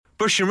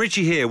Bush and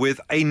Richie here with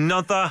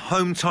another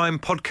Home Time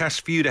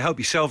podcast for you to help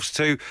yourselves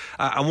to.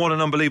 And what an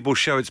unbelievable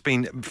show it's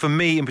been. For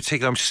me in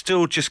particular, I'm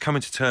still just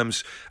coming to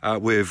terms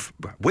with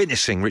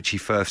witnessing Richie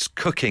Firth's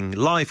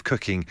live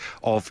cooking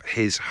of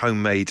his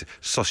homemade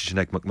sausage and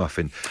egg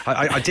McMuffin.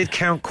 I did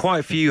count quite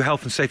a few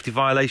health and safety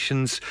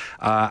violations.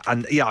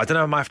 And yeah, I don't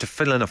know, I might have to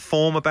fill in a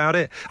form about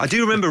it. I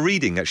do remember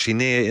reading, actually,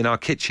 near in our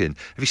kitchen.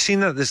 Have you seen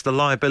that there's the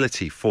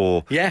liability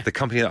for the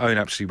company that own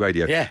Absolute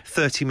Radio? Yeah.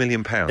 £30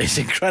 million. It's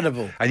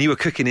incredible. And you were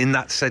cooking in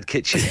that said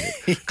kitchen.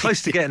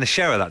 Close to getting a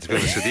share of that, to be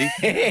honest with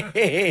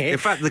you. In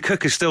fact, the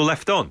cooker's still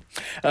left on.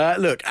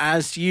 Look,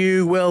 as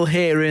you will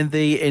hear in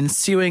the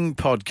ensuing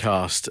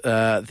podcast,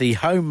 the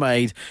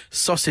homemade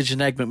sausage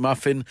and egg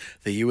McMuffin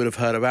that you would have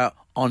heard about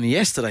on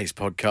yesterday's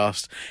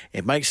podcast,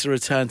 it makes a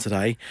return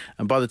today.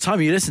 And by the time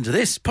you listen to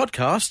this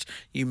podcast,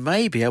 you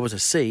may be able to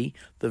see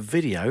the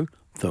video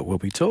that we'll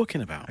be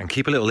talking about. And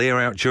keep a little ear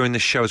out during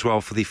this show as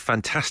well for the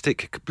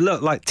fantastic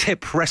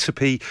tip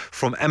recipe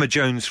from Emma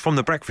Jones from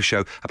The Breakfast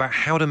Show about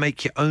how to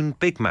make your own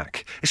Big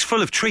Mac. It's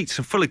full of treats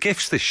and full of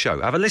gifts, this show.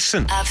 Have a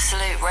listen.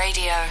 Absolute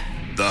Radio.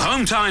 The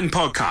Home Time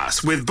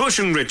Podcast with Bush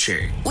and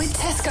Richie. With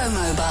Tesco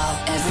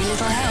Mobile, every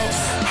little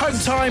helps. Home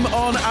Time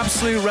on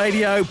Absolute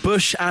Radio.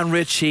 Bush and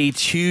Richie,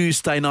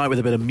 Tuesday night with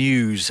a bit of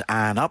Muse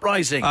and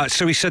Uprising.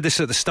 So we said this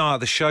at the start of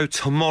the show.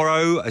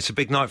 Tomorrow, it's a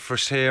big night for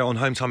us here on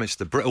Home Time. It's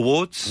the Brit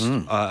Awards.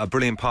 A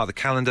brilliant part of the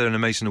calendar, an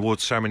amazing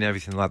awards ceremony,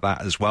 everything like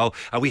that as well.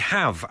 We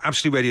have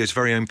Absolute Radio's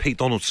very own Pete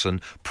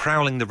Donaldson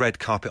prowling the red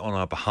carpet on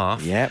our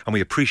behalf. Yep. And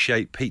we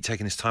appreciate Pete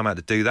taking his time out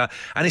to do that.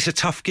 And it's a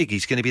tough gig.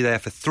 He's going to be there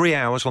for 3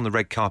 hours on the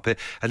red carpet.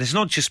 And it's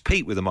not just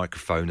Pete with the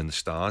microphone and the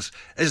stars.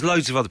 There's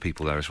loads of other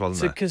people there as well,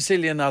 isn't there? It's a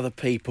gazillion other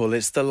people.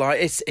 It's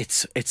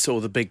it's all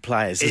the big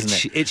players,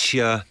 isn't it? It's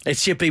your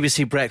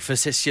BBC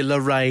Breakfast, it's your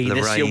Lorraine,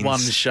 it's your One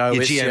Show,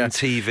 your it's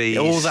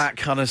GMTV, all that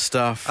kind of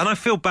stuff. And I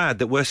feel bad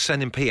that we're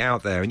sending Pete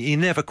out there and you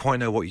never quite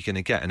know what you're going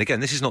to get. And again,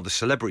 this is not the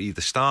celebrity,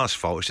 the star's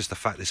fault. It's just the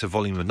fact it's a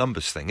volume of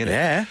numbers thing, isn't it?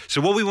 Yeah.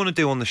 So what we want to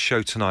do on the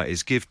show tonight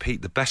is give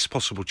Pete the best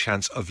possible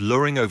chance of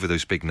luring over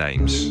those big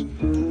names.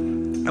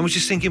 And we're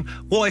just thinking,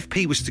 what if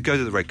Pete was to go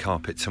to the red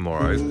carpet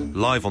tomorrow,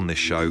 live on this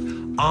show,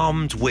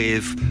 armed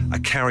with a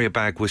carrier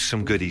bag with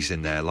some goodies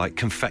in there, like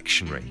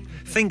confectionery?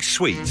 Think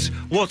sweets.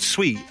 What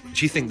sweet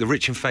do you think the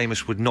rich and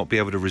famous would not be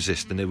able to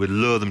resist and it would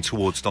lure them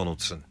towards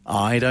Donaldson?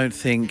 I don't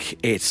think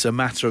it's a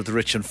matter of the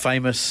rich and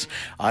famous.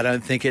 I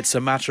don't think it's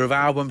a matter of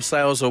album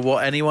sales or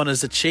what anyone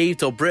has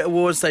achieved or Brit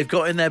Awards they've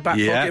got in their back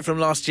pocket from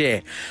last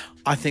year.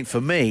 I think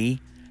for me,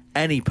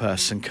 any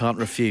person can't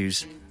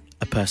refuse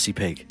a Percy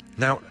Pig.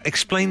 Now,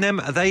 explain them.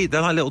 They're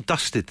like little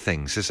dusted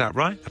things, is that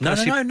right? No,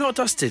 not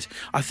dusted.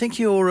 I think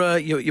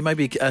you may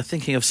be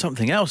thinking of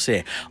something else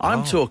here.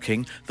 I'm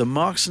talking the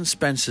Marks and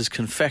Spencer's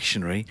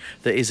confectionery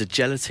that is a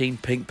gelatine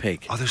pink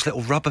pig. Oh, those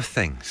little rubber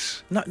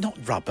things. No, not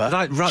rubber.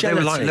 They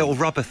were like little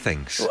rubber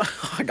things.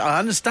 I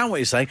understand what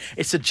you're saying.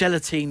 It's a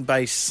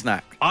gelatine-based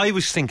snack. I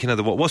was thinking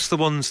of what's the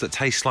ones that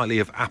taste slightly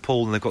of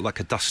apple and they've got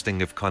like a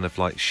dusting of kind of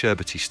like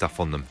sherbety stuff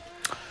on them?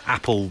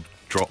 Apple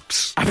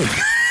drops.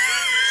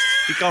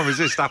 You can't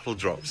resist apple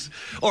drops.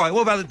 All right,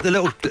 what about the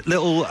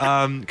little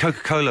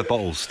Coca-Cola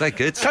bottles? They're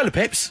good. Cola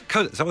Pips.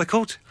 Is that what they're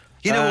called?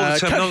 You know all the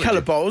terminology.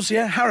 Coca-Cola bottles,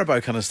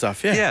 Haribo kind of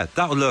stuff, Yeah,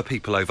 that'll lure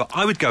people over.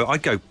 I'd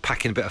go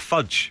packing a bit of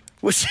fudge.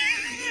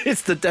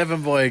 It's the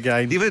Devon boy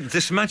again.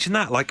 Just imagine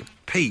that, like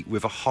Pete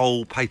with a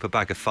whole paper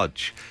bag of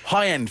fudge.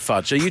 High-end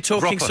fudge. Are you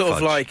talking sort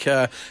of like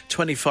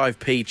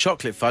 25p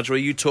chocolate fudge, or are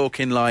you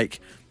talking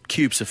like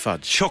cubes of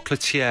fudge?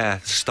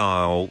 Chocolatier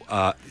style,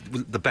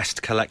 the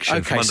best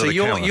collection from under the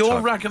counter. Okay, so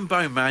you're Rag and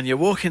Bone Man, you're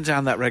walking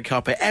down that red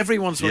carpet,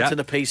 everyone's wanting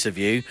a piece of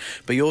you,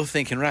 but you're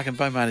thinking Rag and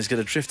Bone Man is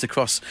going to drift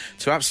across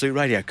to Absolute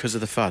Radio because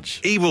of the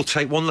fudge. He will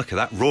take one look at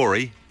that.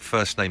 Rory,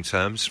 first name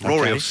terms.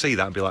 Rory will see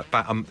that and be like,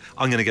 I'm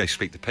going to go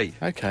speak to Pete.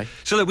 Okay.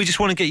 So look, we just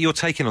want to get your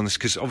take in on this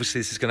because obviously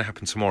this is going to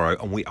happen tomorrow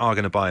and we are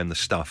going to buy him the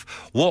stuff.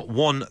 What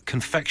one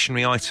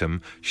confectionery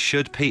item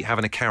should Pete have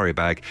in a carrier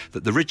bag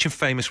that the rich and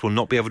famous will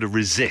not be able to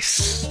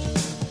resist?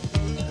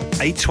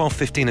 8 12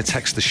 15 and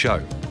text the show.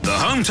 The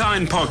Home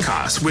Time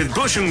Podcast with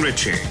Bush and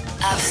Richie.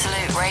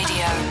 Absolute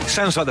Radio.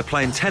 Sounds like they're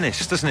playing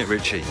tennis, doesn't it,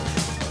 Richie?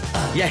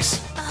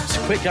 Yes, it's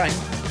a quick game.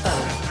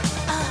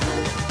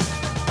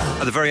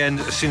 At the very end,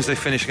 as soon as they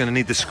finish, you're going to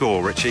need the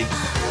score, Richie.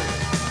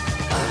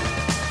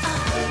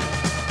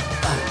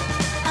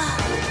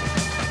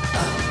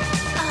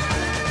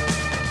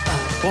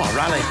 What a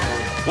rally.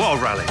 What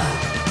a rally.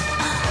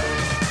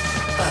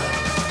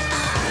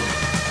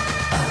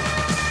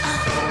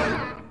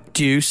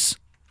 Deuce.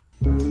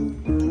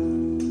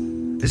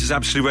 This is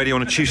Absolute Radio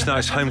on a Tuesday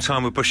night's Home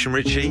Time with Bush and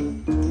Richie.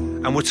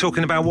 And we're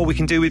talking about what we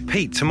can do with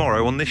Pete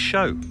tomorrow on this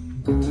show.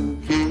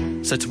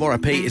 So tomorrow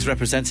Pete is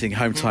representing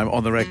Home Time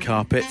on the red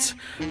carpet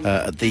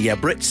at the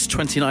Brits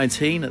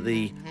 2019 at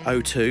the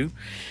O2.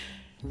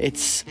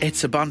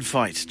 It's a bun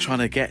fight trying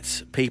to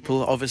get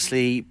people,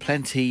 obviously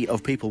plenty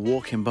of people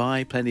walking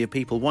by, plenty of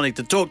people wanting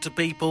to talk to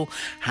people.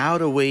 How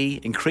do we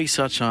increase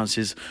our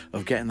chances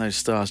of getting those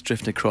stars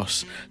drifting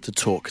across to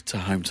talk to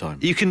Home Time?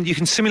 You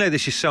can simulate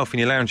this yourself in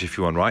your lounge if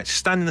you want, right?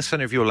 Stand in the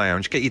centre of your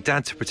lounge, get your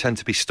dad to pretend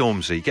to be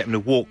Stormzy, get him to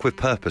walk with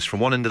purpose from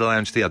one end of the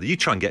lounge to the other. You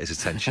try and get his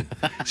attention.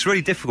 It's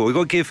really difficult. We've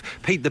got to give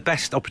Pete the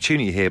best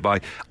opportunity here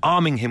by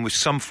arming him with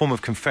some form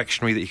of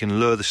confectionery that you can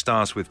lure the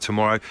stars with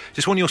tomorrow.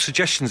 Just want your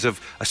suggestions of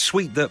a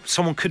sweet that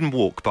someone couldn't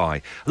walk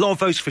by. A lot of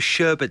votes for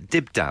sherbet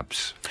dib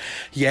dabs.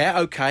 Yeah,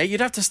 OK. You'd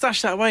have to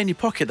stash that away in your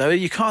pocket, though.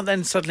 You can't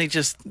then suddenly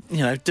just,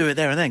 do it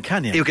there and then,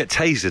 can you? He'll get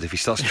tasered if he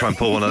starts to try and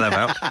pull one of them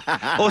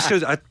out. Also,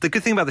 the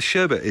good thing about the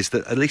sherbet is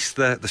that at least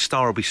the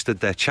star will be stood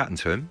there chatting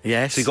to him.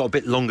 Yes. So you got a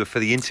bit longer for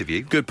the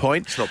interview. Good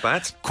point. It's not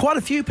bad. Quite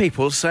a few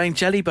people saying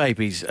jelly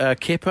babies.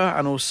 Kipper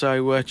and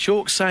also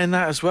Chalk saying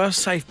that as well.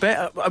 Safe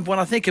bet. When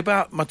I think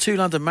about my 2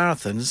 London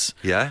marathons,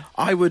 yeah,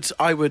 I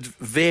would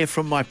veer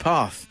from my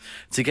path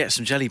to get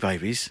some jelly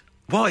babies.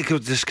 Why?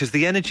 Just because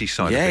the energy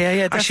side of it.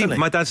 Yeah, definitely. Actually,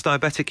 my dad's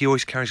diabetic. He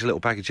always carries a little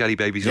bag of jelly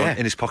babies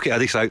in his pocket. At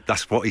least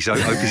that's what he's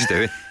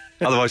doing.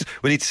 Otherwise,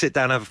 we need to sit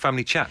down and have a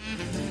family chat.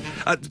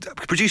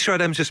 Producer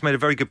Adam's just made a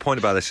very good point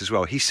about this as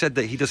well. He said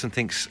that he doesn't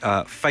think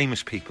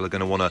famous people are going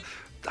to want to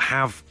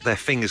have their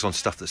fingers on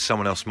stuff that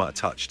someone else might have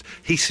touched.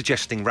 He's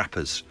suggesting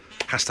rappers.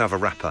 Has to have a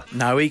wrapper.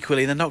 No,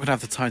 equally, they're not going to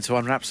have the time to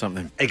unwrap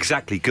something.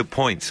 Exactly, good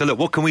point. So look,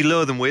 what can we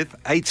lure them with?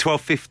 8,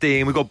 12,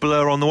 15, we've got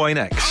Blur on the way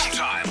next. Home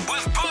Time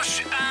with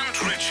Bush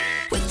and Richie.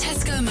 With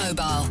Tesco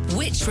Mobile,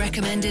 which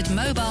recommended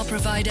mobile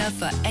provider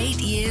for 8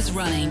 years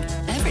running.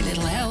 Every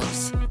little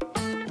helps.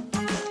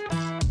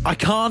 I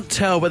can't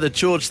tell whether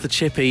George the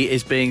Chippy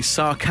is being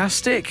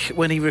sarcastic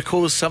when he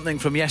recalls something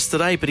from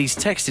yesterday, but he's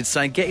texted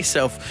saying, get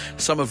yourself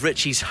some of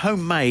Richie's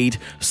homemade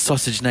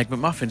sausage and egg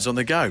McMuffins on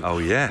the go. Oh,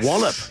 yes.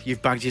 Wallop,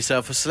 you've bagged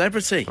yourself a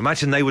celebrity.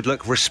 Imagine they would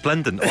look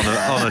resplendent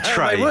on a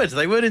tray.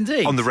 They would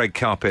indeed. On the red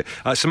carpet.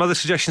 Some other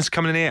suggestions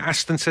coming in here.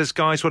 Aston says,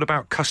 guys, what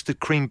about custard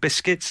cream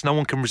biscuits? No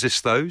one can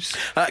resist those.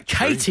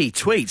 Katie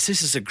tweets,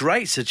 this is a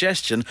great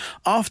suggestion,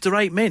 after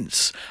 8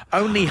 mints,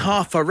 only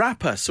half a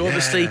wrapper. So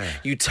obviously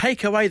you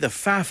take away the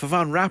faff of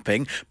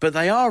unwrapping, but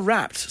they are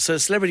wrapped, so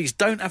celebrities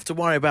don't have to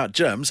worry about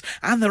germs,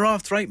 and they're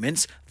after 8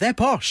 mints, they're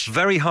posh.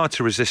 Very hard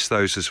to resist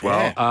those as well.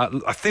 Yeah.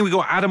 I think we've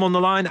got Adam on the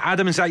line.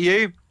 Adam, is that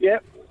you?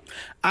 Yep.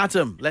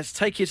 Adam, let's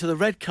take you to the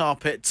red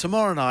carpet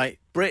tomorrow night.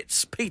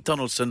 Brits, Pete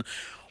Donaldson,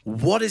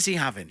 what is he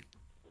having?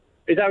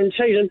 He's having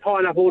cheese and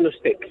pineapple on a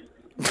stick.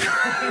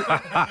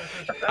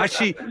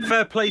 Actually,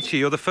 fair play to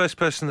you. You're the first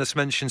person that's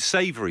mentioned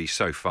savoury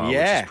so far, which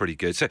Yeah. is pretty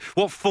good. So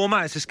what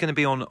format is this going to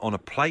be on a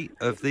plate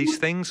of these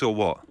things, or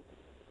what?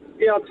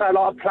 Yeah, I'd say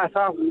like a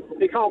platter.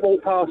 You can't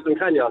walk past them,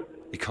 can you?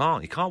 You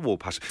can't walk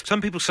past. Some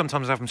people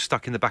sometimes have them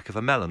stuck in the back of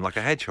a melon, like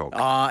a hedgehog.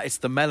 It's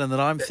the melon that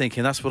I'm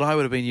thinking. That's what I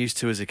would have been used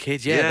to as a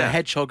kid. Yeah, the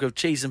hedgehog of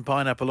cheese and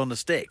pineapple on a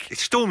stick.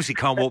 It's Stormzy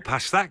can't walk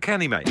past that,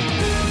 can he, mate?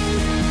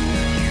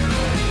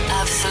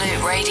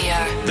 Absolute Radio.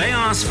 They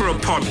asked for a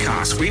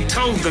podcast. We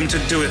told them to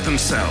do it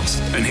themselves.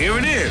 And here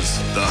it is,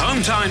 the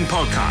Home Time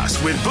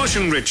Podcast with Bush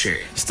and Richie.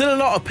 Still a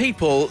lot of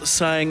people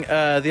saying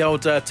the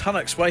old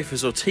Tunnocks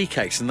wafers or tea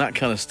cakes and that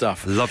kind of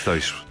stuff. Love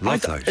those.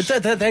 Those.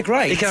 They're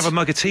great. You can have a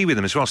mug of tea with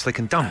them as well, so they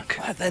can dunk.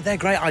 They're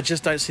great. I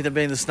just don't see them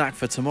being the snack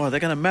for tomorrow.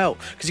 They're going to melt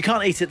because you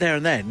can't eat it there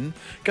and then.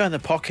 Go in the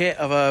pocket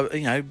of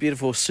a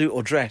beautiful suit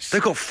or dress.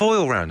 They've got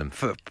foil around them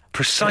for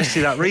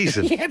precisely that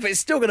reason. Yeah, but it's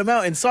still going to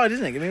melt inside,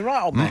 isn't it? Give me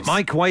right on this.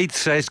 Mike Wade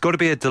says, got to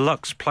be a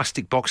deluxe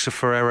plastic box of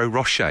Ferrero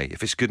Rocher.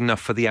 If it's good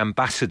enough for the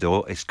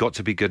ambassador, it's got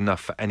to be good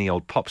enough for any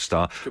old pop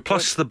star.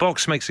 Plus, the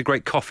box makes a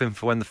great coffin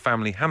for when the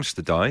family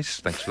hamster dies.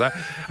 Thanks for that.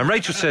 And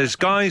Rachel says,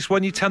 guys, why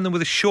don't you tend them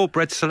with a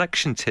shortbread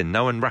selection tin?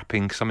 No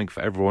unwrapping, something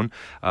for everyone.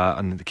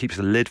 And it keeps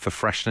the lid for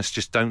freshness.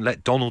 Just don't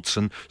let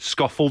Donaldson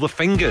scoff all the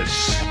fingers.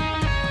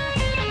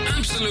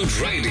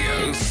 Absolute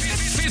Radio,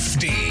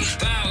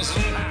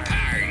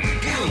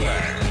 £50,000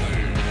 giveaway.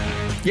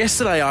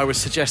 Yesterday I was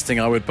suggesting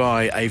I would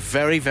buy a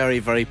very, very,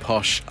 very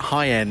posh,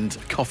 high-end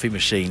coffee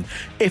machine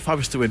if I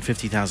was to win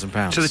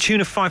 £50,000. To the tune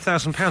of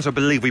 £5,000, I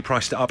believe we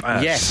priced it up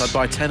as. Yes, I'd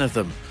buy 10 of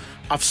them.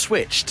 I've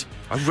switched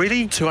Oh,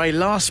 really? to a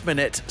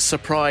last-minute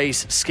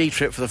surprise ski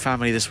trip for the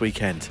family this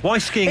weekend. Why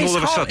skiing all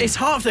of a sudden? It's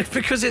half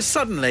because it's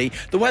suddenly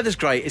the weather's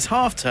great. It's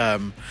half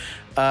term.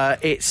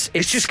 It's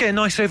just getting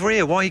nice over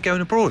here. Why are you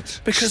going abroad?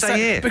 Stay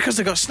here. Because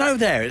they've got snow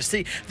there. It's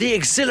the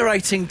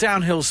exhilarating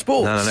downhill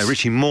sports. No,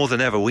 Richie, more than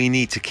ever, we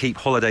need to keep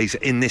holidays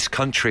in this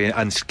country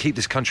and keep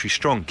this country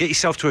strong. Get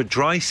yourself to a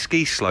dry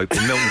ski slope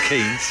in Milton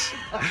Keynes,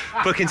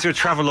 book into a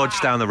travel lodge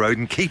down the road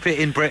and keep it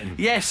in Britain.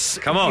 Yes.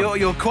 Come on.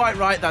 You're quite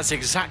right. That's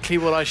exactly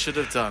what I should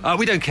have done.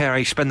 We don't care how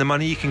you spend the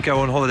money. You can go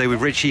on holiday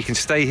with Richie. You can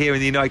stay here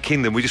in the United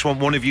Kingdom. We just want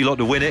one of you lot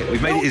to win it.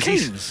 We've made it as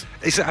easy.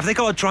 Have they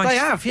got a dry... They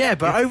have, yeah,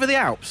 but over the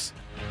Alps.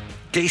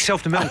 Get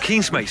yourself to Milton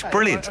Keynes, mate. It's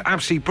brilliant.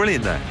 Absolutely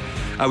brilliant there.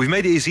 We've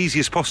made it as easy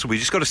as possible. You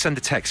just got to send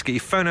a text. Get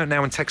your phone out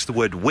now and text the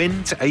word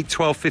WIN to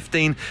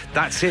 81215.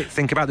 That's it.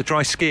 Think about the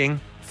dry skiing.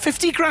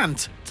 50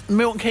 grand,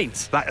 Milton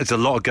Keynes. That is a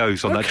lot of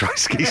goes on that dry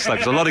ski slope.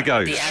 It's a lot of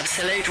goes. The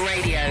Absolute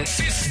Radio.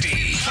 50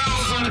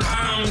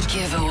 £1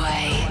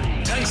 Giveaway.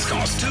 Text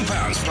cost £2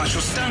 plus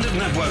your standard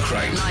network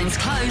rate. Lines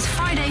close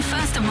Friday,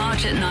 1st of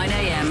March at 9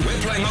 a.m. We're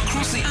playing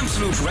across the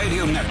Absolute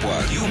Radio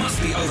network. You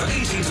must be over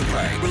 18 to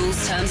play.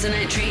 Rules, terms and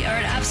entry are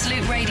at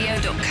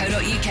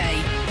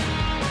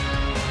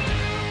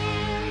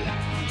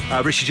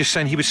absoluteradio.co.uk. Richie just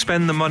saying he would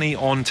spend the money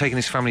on taking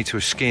his family to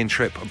a skiing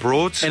trip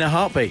abroad. In a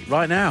heartbeat,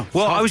 right now.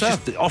 Well, It's I was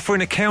half-term. just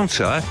offering a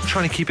counter,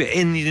 trying to keep it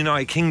in the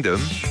United Kingdom.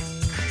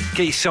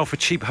 Get yourself a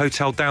cheap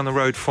hotel down the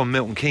road from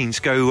Milton Keynes.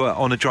 Go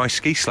on a dry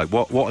ski slope.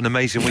 What an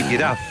amazing week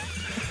you'd have.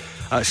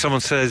 Someone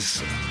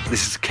says,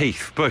 this is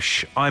Keith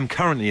Bush. I'm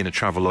currently in a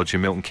travel lodge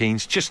in Milton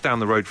Keynes, just down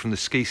the road from the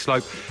ski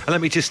slope. And let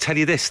me just tell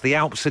you this, the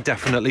Alps are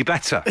definitely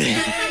better.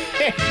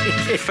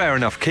 Fair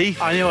enough, Keith.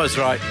 I knew I was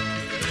right.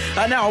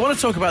 Now, I want to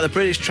talk about the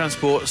British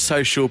Transport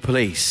Social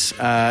Police.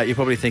 You're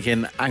probably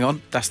thinking, hang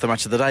on, that's the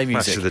match of the day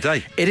music. Match of the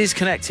day. It is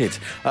connected.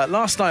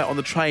 Last night on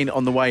the train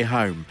on the way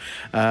home,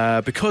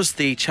 because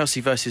the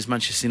Chelsea versus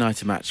Manchester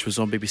United match was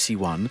on BBC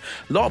One,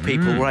 a lot of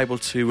people were able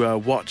to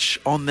watch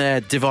on their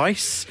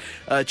device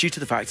due to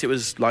the fact it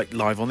was like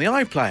live on the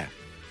iPlayer.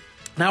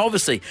 Now,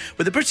 obviously,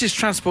 with the British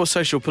Transport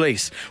Social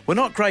Police, we're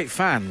not great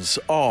fans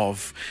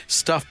of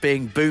stuff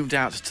being boomed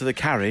out to the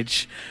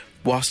carriage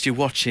whilst you're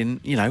watching,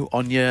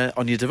 on your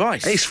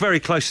device. It's very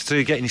close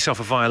to getting yourself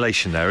a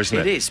violation there, isn't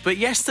it? It is. But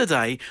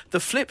yesterday, the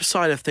flip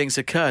side of things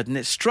occurred, and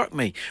it struck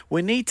me.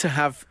 We need to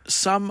have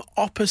some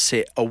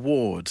opposite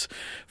award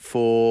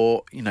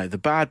for, the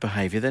bad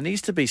behaviour. There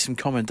needs to be some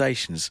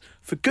commendations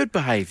for good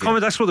behaviour.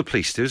 That's what the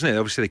police do, isn't it?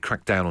 Obviously, they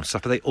crack down on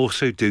stuff, but they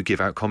also do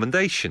give out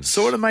commendations.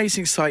 Saw an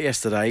amazing sight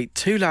yesterday.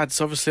 Two lads,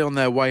 obviously on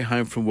their way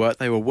home from work.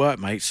 They were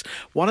workmates.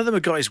 One of them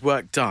had got his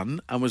work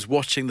done and was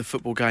watching the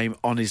football game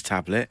on his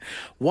tablet.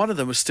 One of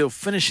them was still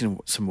finishing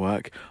some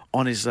work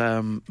on his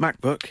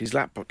MacBook, his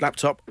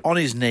laptop, on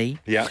his knee.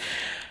 Yeah.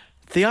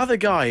 The other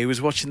guy who was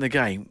watching the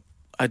game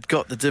had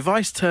got the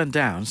device turned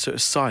down so it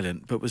was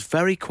silent, but was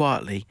very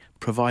quietly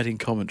providing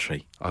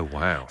commentary. Oh,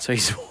 wow. So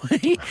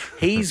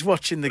he's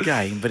watching the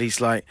game, but he's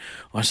like,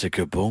 oh, that's a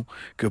good ball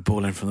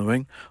in from the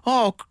wing.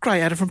 Oh, great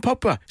header from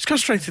Pogba. It's gone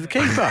straight to the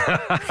keeper.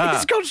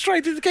 It's gone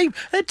straight to the keeper.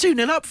 They're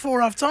 2-0 up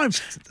 4 half time.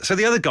 So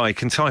the other guy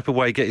can type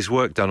away, get his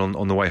work done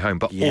on the way home,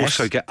 but Yes.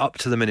 also get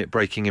up-to-the-minute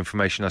breaking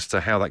information as to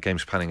how that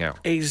game's panning out.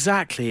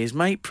 Exactly. His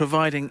mate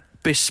providing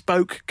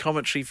bespoke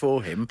commentary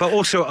for him. But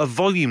also at a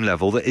volume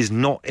level that is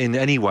not in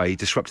any way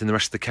disrupting the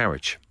rest of the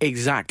carriage.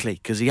 Exactly,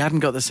 because he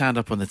hadn't got the sound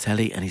up on the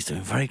telly and he's doing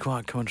very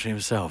quiet commentary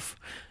himself.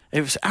 It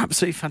was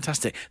absolutely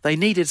fantastic. They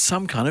needed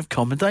some kind of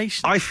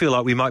commendation. I feel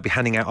like we might be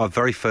handing out our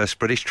very first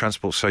British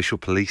Transport Social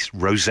Police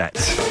rosette.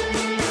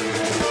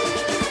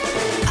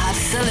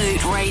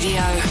 Absolute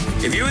Radio.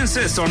 If you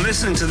insist on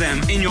listening to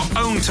them in your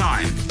own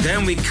time,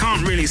 then we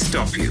can't really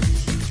stop you.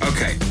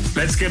 OK,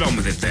 let's get on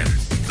with it then.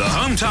 The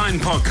Home Time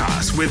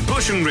Podcast with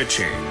Bush and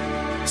Richie.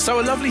 So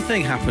a lovely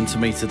thing happened to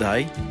me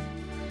today.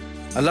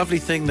 A lovely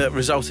thing that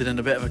resulted in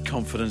a bit of a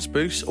confidence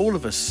boost. All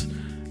of us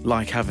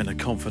like having a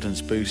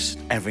confidence boost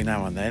every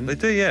now and then. They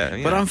do,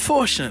 yeah. But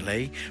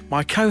unfortunately,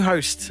 my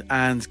co-host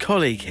and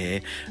colleague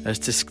here has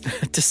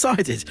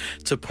decided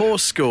to pour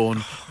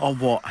scorn on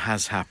what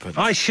has happened.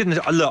 I shouldn't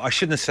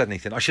have said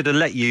anything. I should have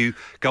let you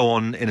go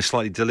on in a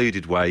slightly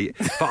deluded way,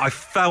 but I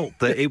felt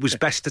that it was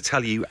best to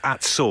tell you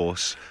at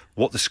source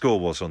what the score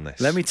was on this.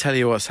 Let me tell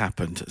you what's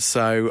happened.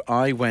 So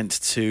I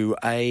went to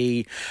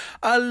a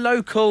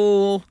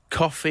local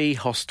coffee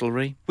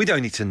hostelry. We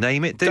don't need to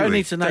name it, do we? Don't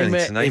need to name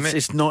it. it.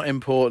 It's not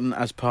important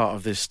as part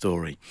of this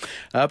story.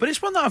 But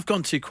it's one that I've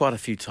gone to quite a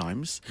few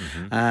times.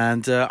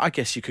 And I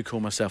guess you could call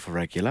myself a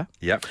regular.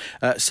 Yep.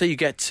 So you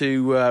get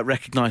to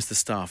recognise the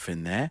staff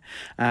in there.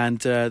 And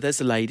there's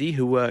a lady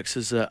who works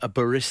as a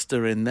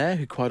barista in there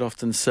who quite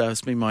often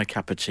serves me my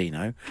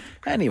cappuccino.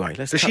 Anyway,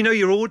 let's... Does she know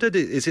you're ordered?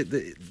 Is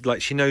it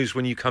like she knows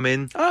when you come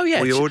in? Oh, yeah.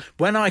 what you ordered?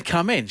 When I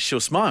come in, she'll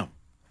smile.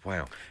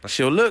 Wow. That's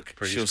She'll look,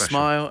 pretty she'll special.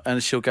 smile,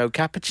 and she'll go,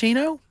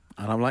 cappuccino?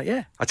 And I'm like,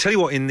 yeah. I tell you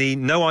what, in the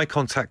no eye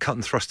contact cut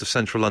and thrust of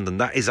central London,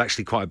 that is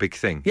actually quite a big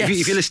thing. Yes.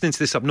 If you're listening to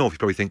this up north, you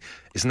probably think,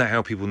 isn't that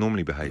how people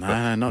normally behave?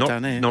 No, not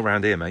down here. Not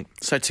round here, mate.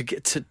 So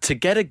to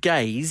get a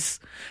gaze,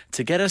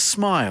 to get a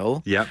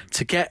smile, Yep.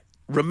 to get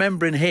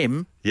remembering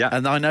him, Yep.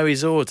 and I know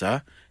his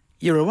order,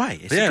 you're away.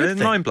 It's a good Yeah,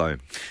 thing. mind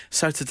blowing.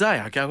 So today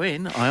I go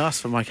in, I ask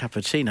for my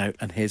cappuccino,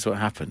 and here's what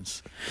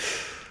happens.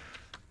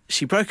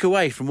 She broke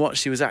away from what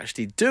she was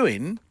actually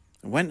doing,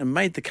 went and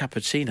made the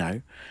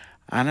cappuccino,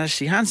 and as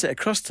she hands it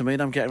across to me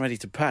and I'm getting ready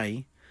to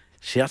pay,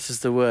 she utters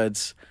the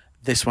words,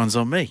 "This one's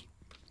on me."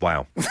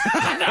 Wow.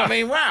 I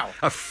mean, wow.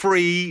 A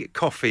free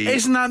coffee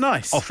Isn't that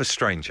nice? off a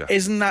stranger.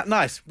 Isn't that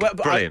nice? Well,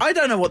 but Brilliant. I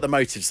don't know what the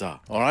motives are,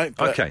 all right?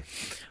 But, Okay.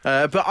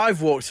 But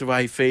I've walked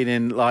away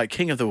feeling like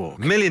king of the walk.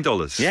 $1 million.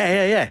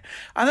 Yeah.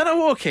 And then I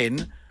walk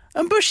in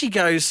And Bushy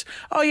goes,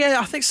 oh, yeah,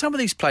 I think some of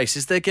these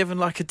places, they're given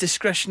like a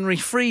discretionary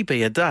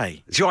freebie a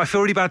day. Do you know, I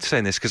feel really bad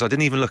saying this because I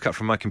didn't even look up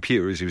from my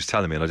computer as he was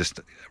telling me, and I just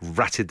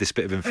ratted this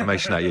bit of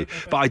information at you.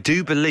 But I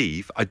do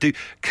believe,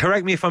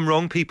 correct me if I'm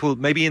wrong, people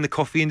maybe in the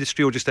coffee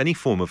industry or just any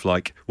form of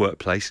like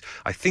workplace,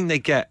 I think they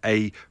get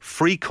a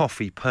free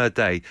coffee per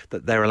day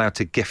that they're allowed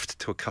to gift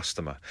to a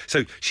customer.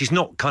 So she's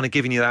not kind of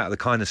giving you that out of the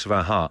kindness of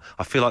her heart.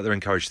 I feel like they're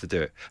encouraged to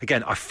do it.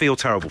 Again, I feel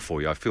terrible for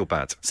you. I feel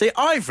bad. See,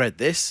 I've read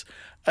this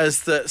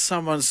as that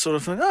someone's sort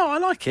of thinking, oh, I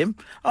like him,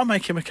 I'll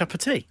make him a cup of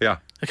tea. Yeah.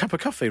 A cup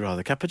of coffee,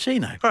 rather,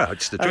 cappuccino. Well,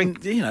 just a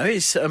drink. And,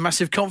 it's a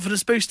massive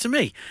confidence boost to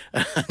me.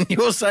 And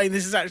you're saying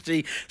this is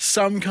actually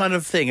some kind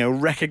of thing, a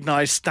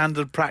recognised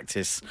standard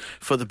practice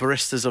for the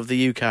baristas of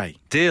the UK.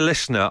 Dear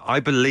listener,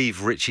 I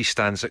believe Richie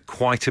stands at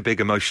quite a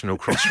big emotional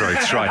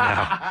crossroads right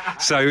now.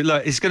 So,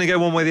 look, it's going to go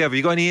one way or the other.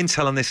 You got any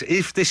intel on this?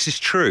 If this is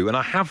true, and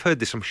I have heard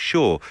this, I'm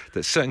sure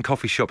that certain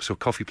coffee shops or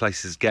coffee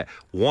places get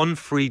one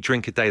free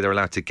drink a day they're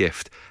allowed to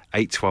gift.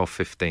 8, 12,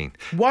 15.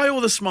 Why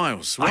all the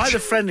smiles? Why the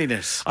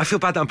friendliness? I feel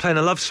bad that I'm playing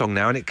a love song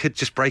now and it could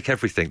just break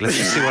everything. Let's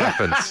just see what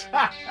happens.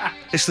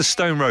 It's the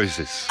Stone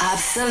Roses.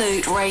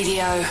 Absolute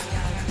Radio.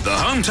 The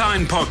Home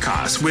Time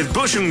Podcast with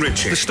Bush and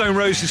Richie. The Stone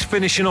Roses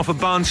finishing off a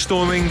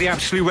barnstorming the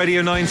Absolute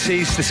Radio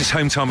 90s. This is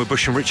Home Time with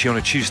Bush and Richie on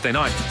a Tuesday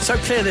night. So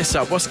clear this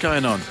up. What's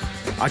going on?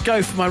 I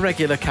go for my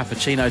regular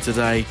cappuccino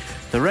today.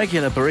 The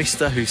regular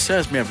barista who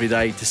serves me every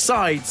day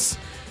decides...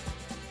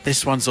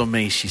 this one's on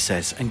me, she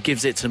says, and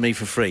gives it to me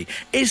for free.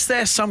 Is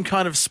there some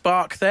kind of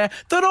spark there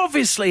that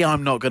obviously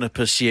I'm not going to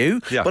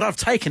pursue, but I've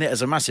taken it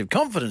as a massive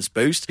confidence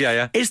boost?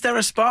 Yeah. Is there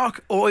a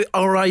spark, or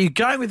are you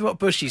going with what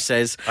Bushy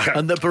says,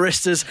 and the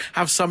baristas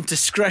have some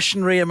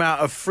discretionary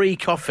amount of free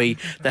coffee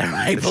they're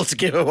able to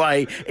give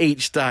away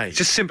each day? It's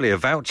just simply a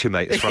voucher,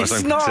 mate, as far as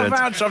I'm concerned. It's not a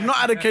voucher. I've not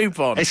had a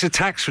coupon. It's a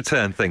tax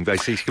return thing,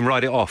 basically. You can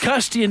write it off.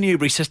 Kirsty in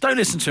Newbury says, don't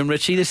listen to him,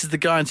 Richie. This is the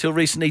guy until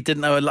recently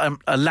didn't know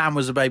a lamb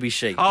was a baby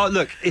sheep. Oh,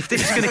 look, if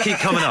this is going to keep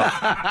coming up,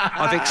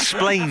 I've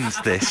explained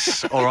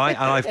this, all right,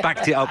 and I've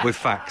backed it up with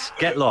facts.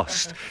 Get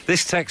lost.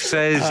 This text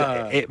says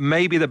it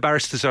may be that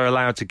baristas are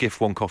allowed to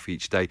gift one coffee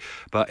each day,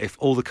 but if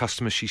all the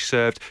customers she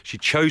served, she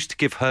chose to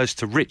give hers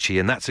to Richie,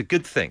 and that's a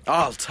good thing.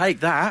 I'll take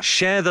that.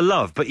 Share the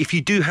love. But if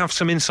you do have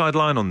some inside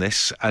line on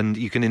this, and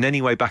you can in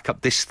any way back up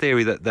this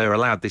theory that they're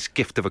allowed this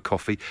gift of a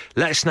coffee,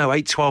 let us know.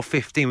 8, 12,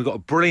 15. We've got a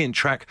brilliant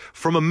track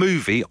from a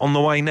movie on the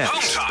way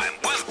next. Home Time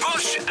with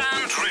Bush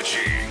and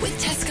Richie.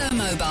 With Tesco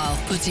Mobile,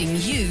 putting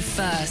you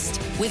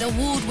first. With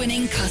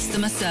award-winning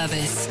customer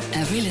service.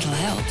 Every little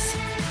helps.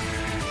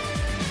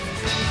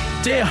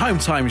 Dear Home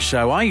Time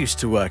Show, I used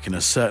to work in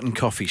a certain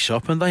coffee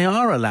shop and they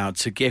are allowed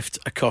to gift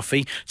a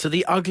coffee to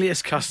the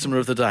ugliest customer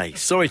of the day.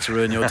 Sorry to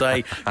ruin your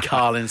day,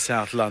 Carl in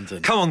South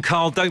London. Come on,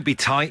 Carl, don't be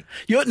tight.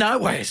 No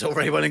way, it's all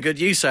very well and good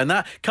you saying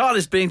that. Carl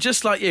is being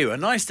just like you. A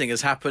nice thing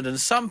has happened and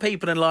some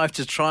people in life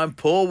just try and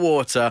pour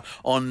water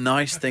on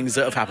nice things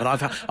that have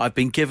happened. I've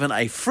been given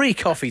a free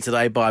coffee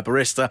today by a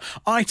barista.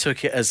 I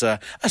took it as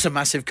a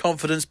massive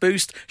confidence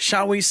boost,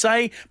 shall we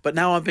say? But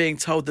now I'm being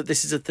told that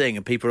this is a thing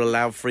and people are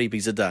allowed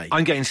freebies a day.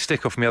 I'm getting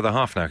stick off my other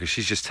half now because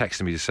she's just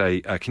texting me to say,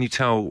 can you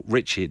tell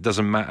Richie it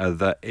doesn't matter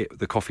that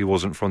the coffee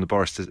wasn't from the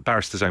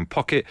barista's own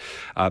pocket?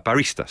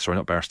 Barista, sorry,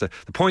 not barista.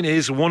 The point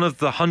is, one of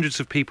the hundreds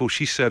of people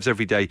she serves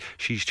every day,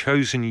 she's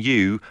chosen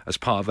you as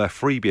part of her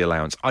freebie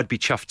allowance. I'd be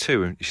chuffed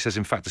too. And she says,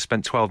 in fact, I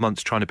spent 12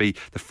 months trying to be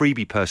the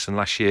freebie person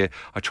last year.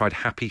 I tried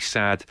happy,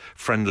 sad,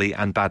 friendly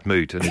and bad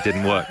mood and it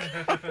didn't work,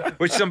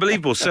 which is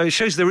unbelievable. So it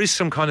shows there is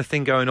some kind of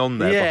thing going on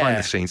there behind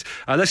the scenes.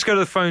 Let's go to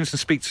the phones and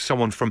speak to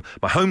someone from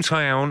my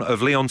hometown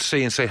of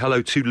Leigh-on-Sea and say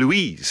hello to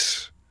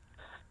Louise.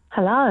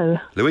 Hello.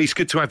 Louise,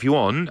 good to have you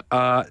on.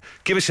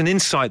 Give us an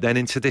insight then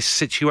into this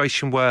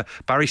situation where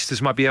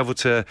baristas might be able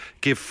to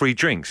give free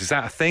drinks. Is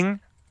that a thing?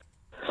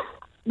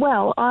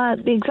 Well,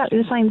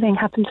 exactly the same thing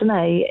happened to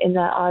me in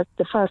that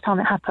the first time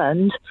it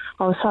happened,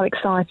 I was so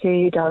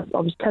excited. I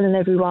was telling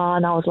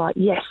everyone, I was like,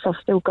 yes, I've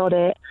still got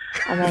it.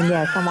 And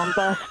then, someone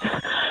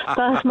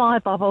burst my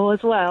bubble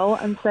as well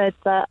and said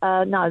that,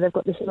 no, they've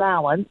got this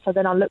allowance. So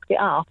then I looked it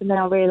up and then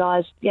I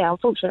realised,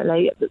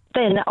 unfortunately,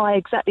 then I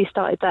exactly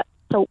started that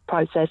thought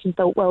process and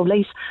thought, well, at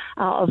least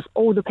out of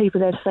all the people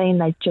they've seen,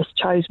 they just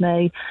chose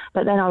me.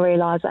 But then I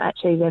realised that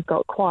actually they've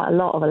got quite a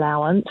lot of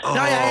allowance.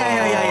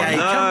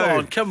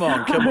 No. Come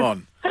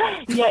on.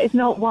 Yeah, it's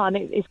not one,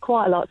 it's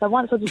quite a lot. So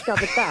once I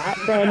discovered that,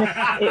 then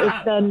it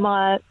was then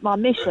my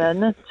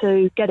mission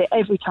to get it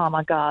every time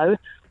I go.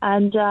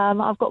 And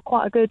I've got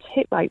quite a good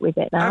hit rate with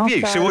it now. Have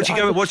you? So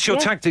what's your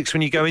tactics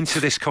when you go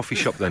into this coffee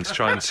shop then to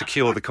try and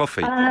secure the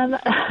coffee?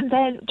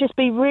 Then just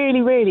be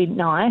really, really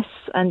nice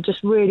and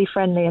just really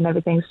friendly and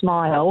everything,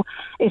 smile.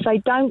 If they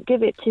don't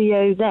give it to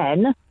you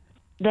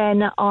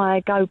then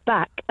I go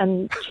back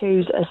and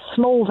choose a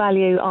small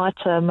value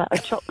item, a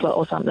chocolate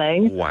or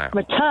something,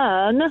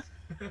 return,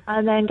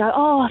 and then go,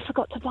 oh, I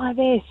forgot to buy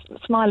this,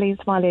 smiley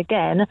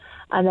again,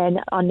 and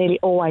then I nearly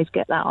always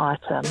get that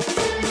item.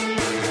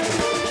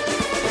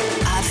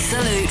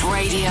 Absolute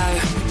Radio.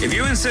 If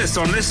you insist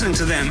on listening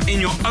to them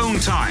in your own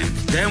time,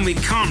 then we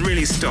can't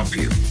really stop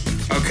you.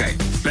 Okay,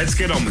 let's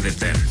get on with it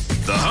then.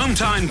 The Home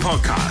Time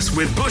Podcast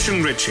with Bush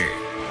and Richie.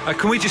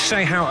 Can we just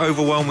say how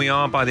overwhelmed we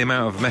are by the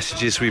amount of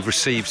messages we've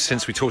received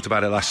since we talked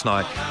about it last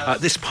night?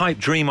 This pipe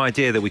dream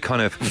idea that we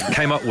kind of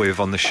came up with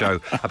on the show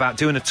about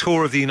doing a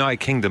tour of the United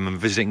Kingdom and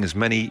visiting as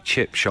many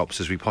chip shops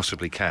as we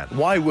possibly can.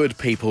 Why would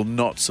people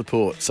not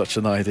support such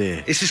an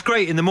idea? It's just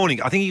great in the morning.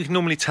 I think you can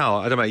normally tell,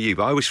 I don't know about you,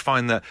 but I always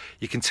find that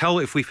you can tell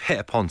if we've hit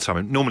upon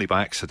something, normally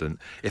by accident,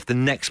 if the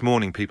next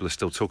morning people are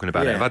still talking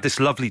about it. I've had this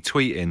lovely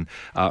tweet in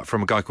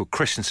from a guy called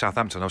Chris in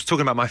Southampton. I was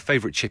talking about my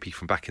favourite chippy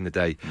from back in the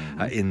day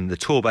in the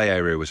Torbay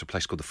area. Was a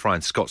place called the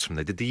Frying Scotsman.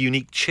 They did the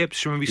unique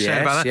chips. Remember you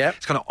saying about that? Yep.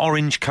 It's kind of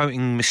orange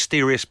coating,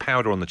 mysterious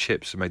powder on the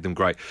chips that made them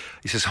great.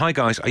 He says, "Hi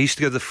guys, I used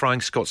to go to the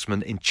Frying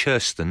Scotsman in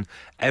Churston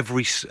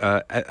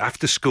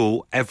after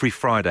school every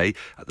Friday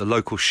at the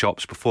local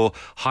shops before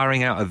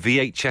hiring out a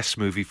VHS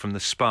movie from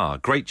the Spa.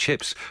 Great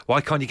chips. Why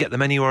can't you get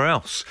them anywhere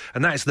else?"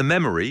 And that is the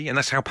memory, and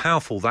that's how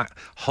powerful that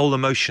whole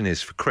emotion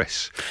is for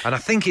Chris. And I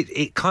think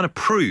it kind of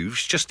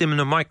proves, just in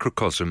a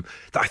microcosm,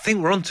 that I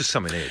think we're onto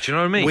something here. Do you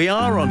know what I mean? We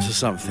are onto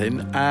something.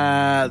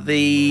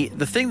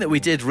 The thing that we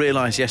did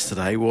realise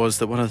yesterday was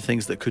that one of the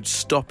things that could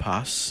stop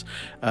us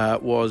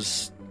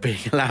was being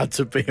allowed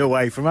to be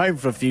away from home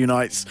for a few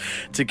nights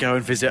to go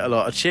and visit a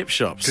lot of chip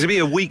shops. It'd be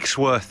a week's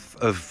worth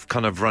of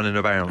kind of running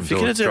around. If you're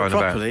going to do it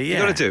properly, You've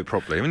got to do it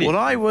properly, haven't you? Well,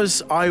 I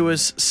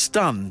was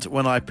stunned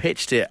when I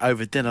pitched it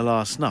over dinner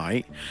last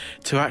night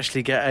to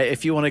actually get.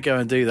 If you want to go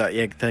and do that,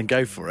 then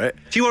go for it.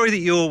 Do you worry that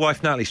your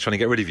wife Natalie's trying to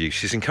get rid of you?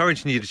 She's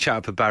encouraging you to chat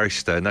up a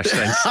barrister, and that's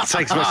saying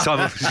take as much time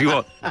off as you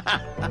want.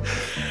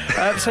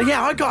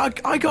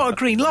 I got a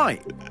green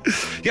light.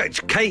 Yeah,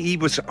 Katie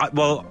was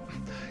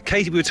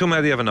Katie, we were talking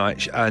about the other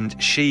night,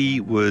 and she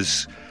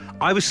was.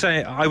 I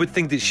would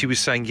think that she was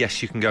saying,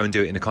 yes, you can go and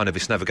do it in a kind of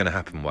it's never going to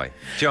happen way.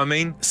 Do you know what I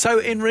mean? So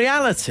in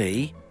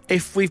reality,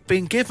 if we've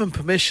been given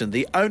permission,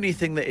 the only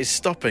thing that is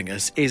stopping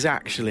us is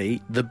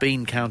actually the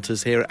bean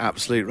counters here at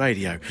Absolute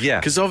Radio. Yeah.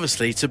 Because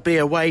obviously to be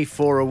away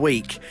for a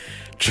week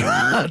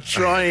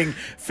trying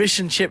fish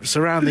and chips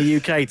around the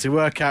UK to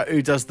work out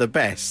who does the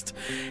best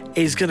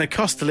is going to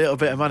cost a little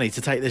bit of money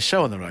to take this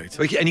show on the road.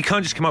 And you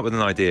can't just come up with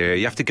an idea.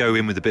 You have to go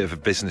in with a bit of a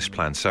business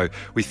plan. So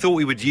we thought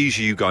we would use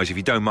you guys, if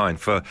you don't mind,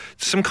 for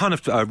some kind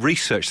of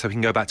research so we can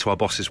go back to our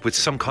bosses with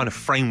some kind of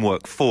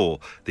framework for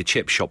the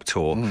chip shop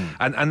tour.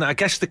 And I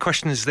guess the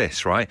question is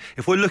this, right?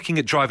 If we're looking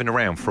at driving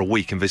around for a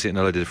week and visiting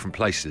a load of different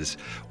places,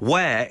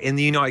 where in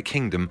the United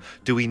Kingdom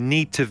do we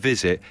need to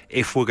visit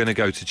if we're going to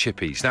go to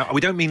Chippies? Now, we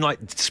don't mean like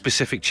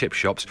specific chip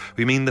shops,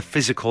 we mean the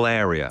physical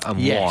area and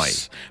why.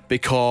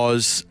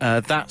 Because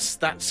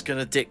that's going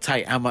to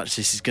dictate how much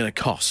this is going to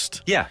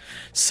cost. Yeah.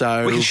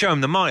 So we can show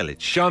them the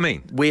mileage. Do you know what I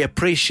mean? We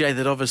appreciate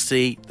that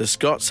obviously the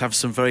Scots have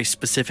some very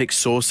specific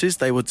sauces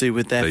they will do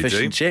with their fish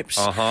and chips.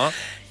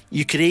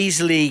 You could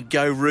easily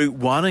go Route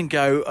 1 and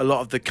go a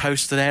lot of the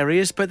coastal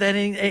areas, but then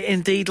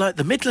indeed, like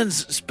the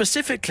Midlands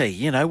specifically,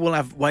 we'll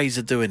have ways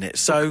of doing it.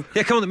 So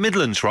yeah, come on, the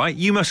Midlands, right?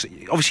 You must,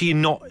 obviously you're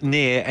not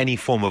near any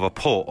form of a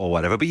port or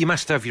whatever, but you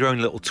must have your own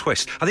little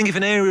twist. I think if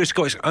an area's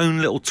got its own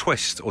little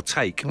twist or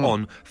take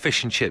on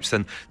fish and chips,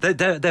 then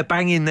they're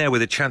bang in there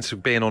with a chance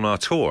of being on our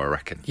tour, I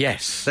reckon.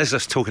 Yes. There's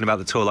us talking about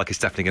the tour like it's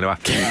definitely going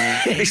to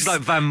happen. It's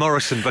like Van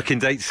Morrison booking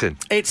dates in.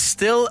 It's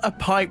still a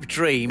pipe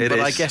dream, but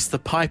I guess the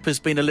pipe has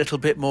been a little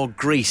bit more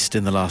greased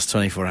in the last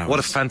 24 hours. What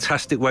a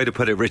fantastic way to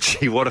put it,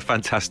 Richie. What a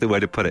fantastic way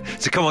to put it.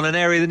 So come on, an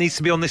area that needs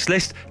to be on this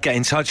list, get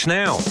in touch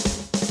now.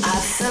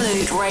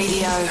 Absolute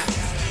Radio.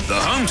 The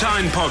Home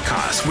Time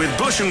Podcast with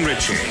Bush and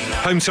Richie.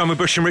 Home Time with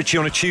Bush and Richie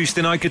on a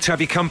Tuesday night. Good to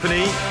have your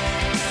company.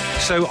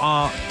 So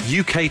our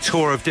UK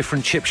tour of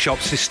different chip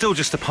shops is still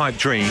just a pipe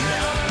dream,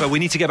 but we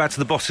need to get back to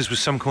the bosses with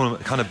some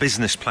kind of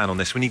business plan on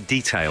this. We need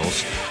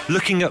details.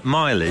 Looking at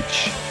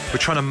mileage, we're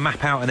trying to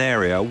map out an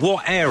area.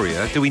 What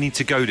area do we need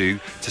to go to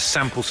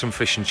sample some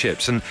fish and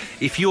chips? And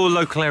if your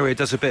local area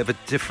does a bit of a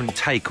different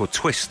take or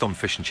twist on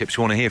fish and chips,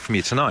 we want to hear from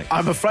you tonight.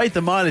 I'm afraid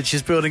the mileage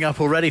is building up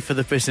already for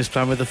the business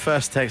plan with the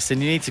first text,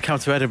 and you need to come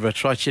to Edinburgh,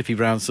 try Chippy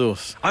Brown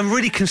sauce. I'm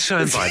really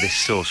concerned by this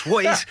sauce.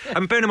 What is...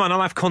 And bear in mind,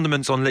 I'll have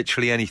condiments on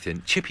literally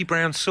anything. Chippy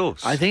Brown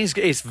sauce. I think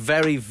it's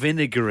very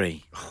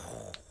vinegary.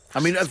 I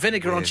mean,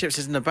 vinegar on chips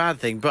isn't a bad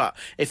thing, but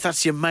if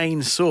that's your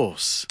main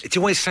sauce... Do you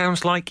know what it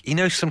sounds like?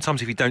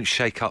 Sometimes if you don't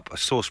shake up a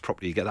sauce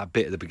properly, you get that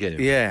bit at the beginning.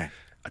 Yeah.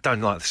 I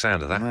don't like the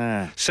sound of that.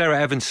 Nah. Sarah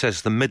Evans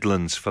says the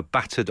Midlands for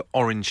battered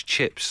orange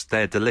chips.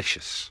 They're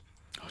delicious.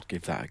 I'd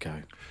give that a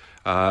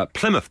go.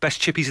 Plymouth,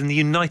 best chippies in the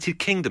United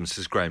Kingdom,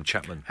 says Graham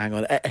Chapman. Hang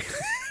on.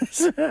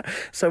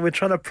 So we're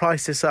trying to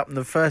price this up, and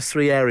the first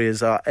three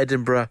areas are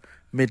Edinburgh,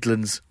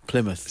 Midlands,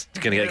 Plymouth. It's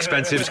going to get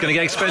expensive. It's going to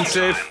get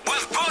expensive.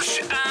 With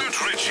Bush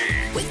and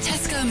Richie. With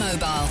Tesco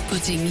Mobile,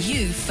 putting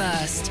you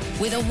first.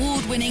 With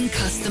award-winning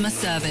customer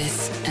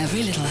service.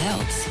 Every little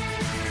helps.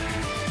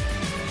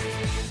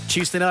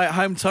 Tuesday night,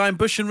 home time.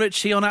 Bush and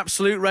Richie on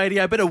Absolute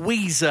Radio. A bit of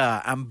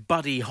Weezer and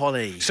Buddy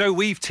Holly. So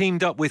we've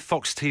teamed up with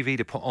Fox TV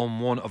to put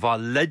on one of our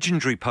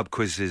legendary pub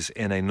quizzes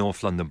in a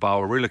North London bar.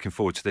 We're really looking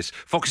forward to this.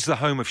 Fox is the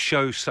home of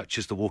shows such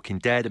as The Walking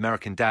Dead,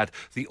 American Dad,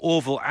 The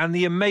Orville and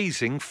The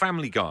Amazing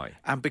Family Guy.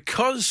 And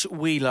because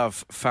we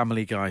love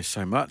Family Guy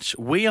so much,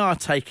 we are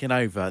taking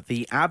over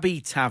the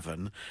Abbey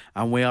Tavern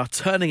and we are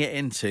turning it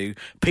into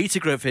Peter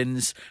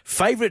Griffin's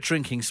favourite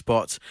drinking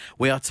spot.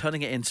 We are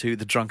turning it into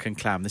the Drunken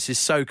Clam. This is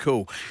so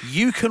cool.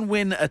 You can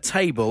win a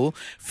table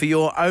for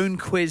your own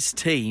quiz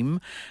team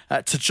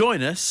to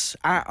join us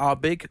at our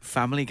big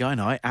Family Guy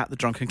night at the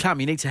Drunken Clam.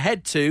 You need to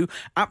head to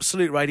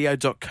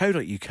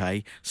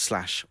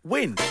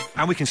absoluteradio.co.uk/win.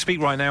 And we can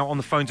speak right now on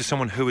the phone to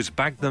someone who has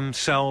bagged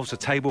themselves a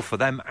table for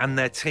them and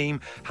their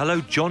team.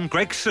 Hello, John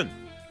Gregson.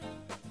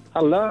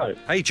 Hello.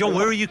 Hey, John,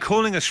 where are you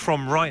calling us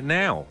from right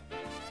now?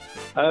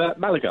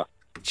 Malaga.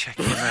 Check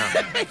it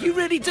out. You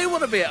really do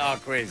want to be at our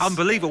quiz.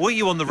 Unbelievable. What are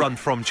you on the run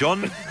from,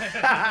 John?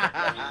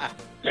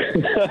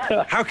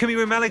 How come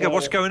you're in Malaga?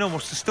 What's going on?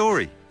 What's the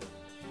story?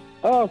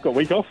 Oh, I've got a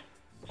week off.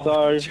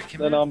 So check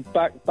him then out. I'm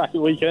back at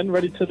the weekend,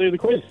 ready to do the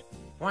quiz.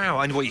 Wow.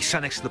 And what, you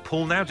sat next to the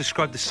pool now?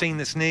 Describe the scene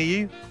that's near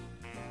you.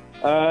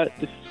 I'm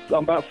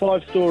about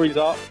 5 stories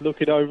up,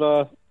 looking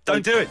over...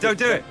 Don't do it. Don't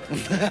do it.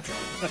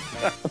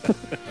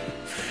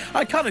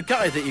 I kind of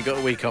gutted that you got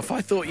a week off.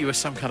 I thought you were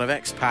some kind of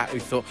expat who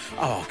thought,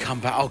 I'll come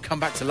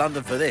back to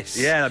London for this.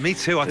 Yeah, me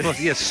too. I thought,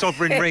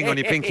 sovereign ring on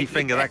your pinky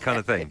finger, that kind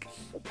of thing.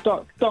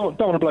 Don't want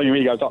to blow your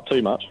egos up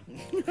too much.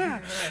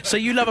 So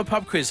you love a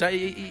pub quiz. Do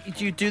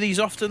you do these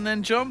often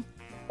then, John?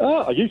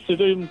 I used to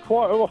do them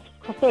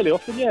fairly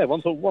often, yeah,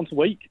 once a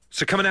week.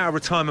 So coming out of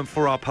retirement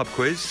for our pub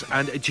quiz,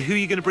 and who are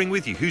you going to bring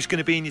with you? Who's going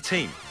to be in your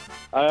team?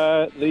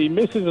 The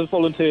missus has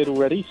volunteered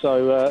already,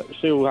 so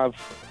she'll have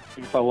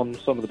info on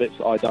some of the bits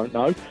that I don't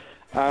know.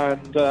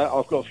 And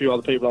I've got a few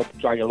other people I'll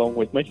drag along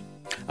with me.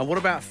 And what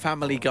about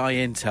Family Guy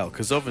intel?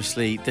 Because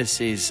obviously this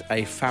is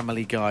a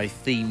Family Guy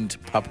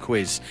themed pub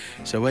quiz.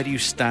 So where do you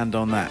stand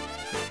on that?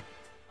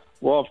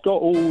 Well, I've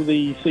got all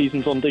the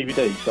seasons on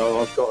DVD, so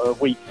I've got a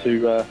week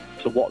to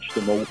watch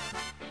them all.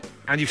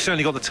 And you've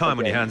certainly got the time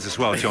on your hands as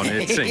well, John,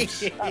 it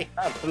seems.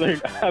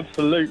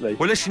 Absolutely.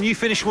 Well, listen, you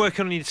finish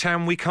working on your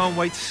town. We can't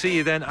wait to see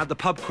you then at the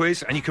pub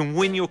quiz, and you can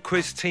win your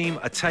quiz team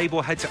a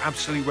table. Head to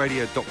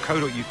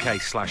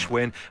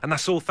absoluteradio.co.uk/win, and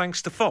that's all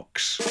thanks to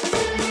Fox.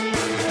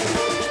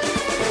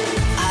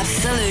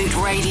 Absolute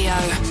Radio.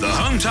 The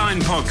Home Time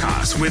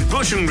Podcast with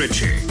Bush and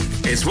Richie.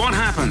 It's what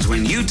happens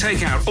when you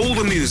take out all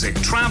the music,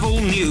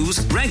 travel,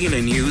 news,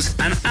 regular news,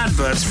 and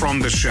adverts from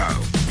the show.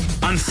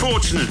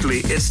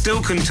 Unfortunately, it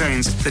still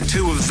contains the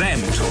two of them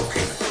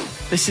talking.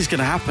 This is going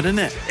to happen, isn't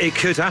it? It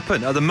could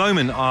happen. At the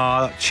moment,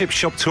 our chip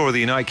shop tour of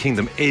the United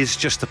Kingdom is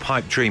just a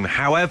pipe dream.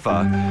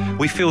 However,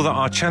 we feel that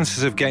our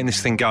chances of getting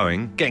this thing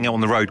going, getting it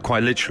on the road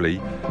quite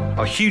literally,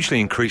 are hugely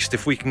increased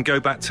if we can go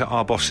back to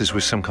our bosses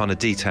with some kind of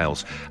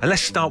details. And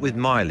let's start with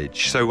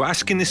mileage. So we're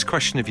asking this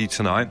question of you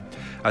tonight,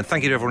 and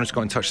thank you to everyone who's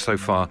got in touch so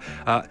far.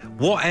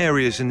 What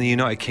areas in the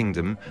United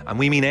Kingdom, and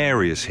we mean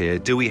areas here,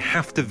 do we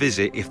have to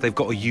visit if they've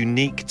got a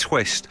unique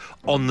twist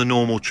on the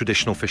normal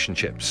traditional fish and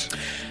chips?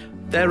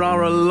 There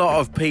are a lot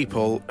of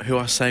people who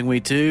are saying we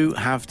do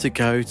have to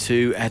go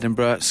to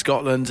Edinburgh,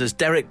 Scotland. As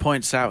Derek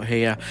points out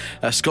here,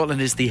 Scotland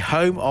is the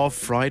home of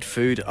fried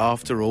food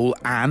after all,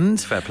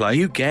 and fair play.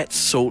 You get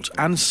salt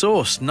and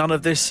sauce. None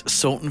of this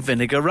salt and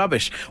vinegar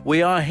rubbish.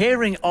 We are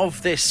hearing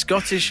of this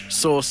Scottish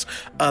sauce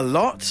a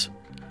lot.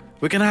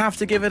 We're going to have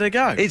to give it a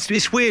go.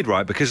 It's weird,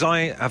 right? Because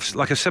I have,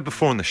 like I said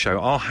before on the show,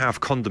 I'll have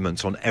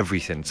condiments on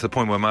everything to the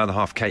point where my other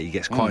half, Katie,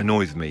 gets quite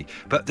annoyed with me.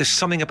 But there's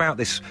something about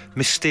this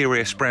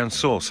mysterious brown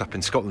sauce up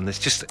in Scotland it's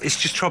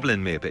just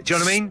troubling me a bit. Do you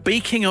know what I mean?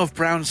 Speaking of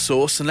brown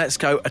sauce, and let's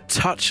go a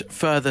touch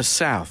further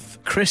south.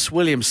 Chris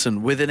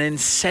Williamson with an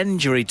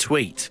incendiary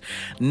tweet.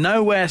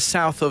 Nowhere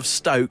south of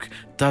Stoke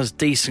does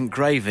decent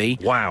gravy.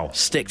 Wow.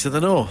 Stick to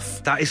the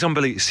north. That is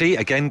unbelievable. See,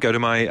 again, go to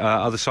my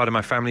other side of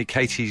my family.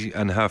 Katie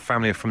and her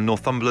family are from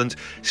Northumberland.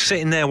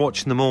 Sitting there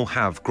watching them all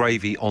have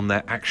gravy on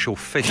their actual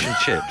fish and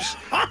chips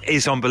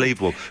is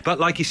unbelievable. But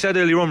like you said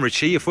earlier on,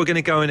 Richie, if we're going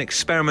to go and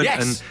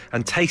experiment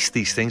and taste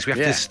these things, we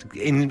have to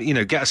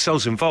get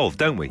ourselves involved,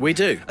 don't we? We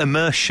do.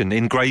 Immersion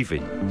in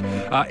gravy.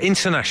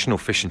 International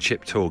fish and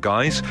chip tour,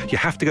 guys. You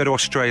have to go to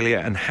Australia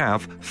and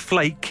have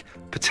flake,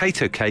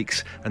 potato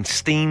cakes and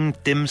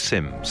steamed dim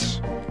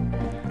sims.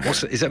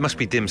 That must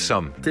be dim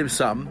sum. Dim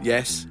sum,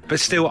 yes. But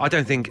still, I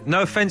don't think,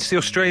 no offence to the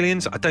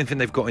Australians, I don't think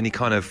they've got any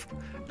kind of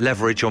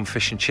leverage on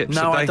fish and chips.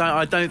 No,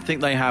 I don't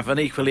think they have.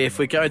 And equally, if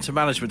we go into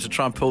management to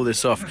try and pull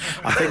this off,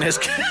 I think there's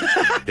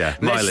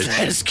mileage.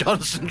 Let's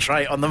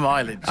concentrate on the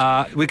mileage.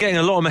 We're getting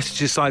a lot of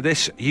messages like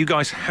this. You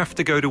guys have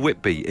to go to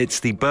Whitby.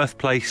 It's the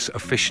birthplace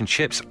of fish and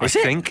chips, I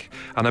think.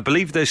 And I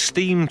believe there's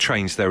steam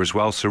trains there as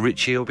well, so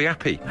Richie will be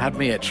happy. Had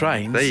me at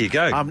trains. There you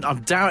go.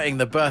 I'm doubting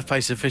the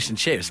birthplace of fish and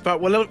chips,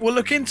 but we'll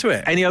look into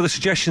it. Any other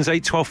suggestions?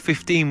 8, 12,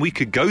 15, we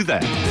could go there.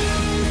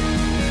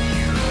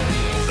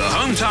 The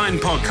Home Home Time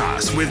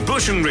Podcast with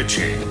Bush and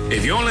Richie.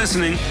 If you're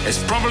listening,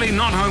 it's probably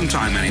not Home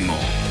Time anymore,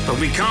 but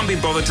we can't be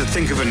bothered to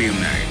think of a new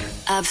name.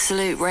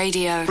 Absolute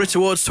Radio. Brit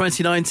Awards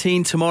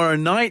 2019 tomorrow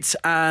night,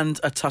 and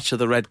a touch of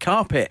the red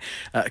carpet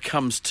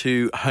comes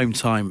to Home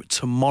Time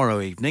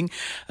tomorrow evening,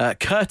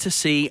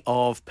 courtesy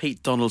of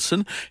Pete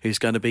Donaldson, who's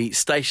going to be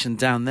stationed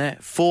down there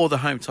for the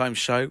Home Time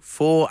show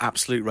for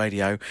Absolute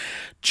Radio,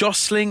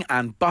 jostling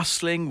and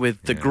bustling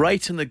with the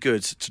great and the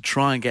good to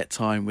try and get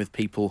time with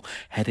people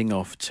heading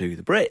off to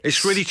the Brits.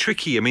 It's really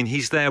tricky. I mean,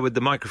 he's there with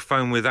the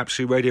microphone with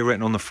Absolute Radio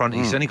written on the front.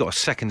 He's only got a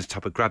second to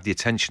type of grab the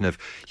attention of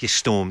your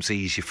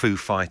Stormzy's, your Foo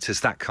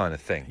Fighters, that kind of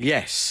thing.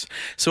 Yes.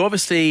 So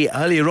obviously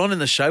earlier on in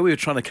the show we were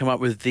trying to come up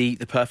with the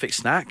perfect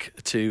snack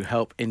to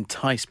help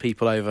entice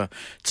people over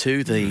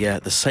to the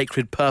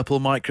sacred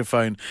purple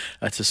microphone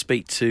to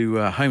speak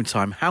to Home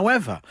Time.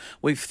 However,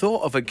 we've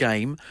thought of a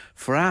game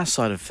for our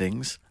side of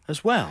things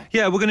as well.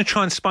 Yeah, we're going to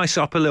try and spice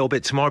it up a little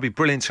bit tomorrow. It'd be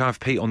brilliant to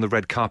have Pete on the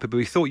red carpet, but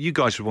we thought you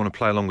guys would want to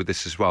play along with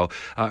this as well.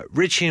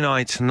 Richie and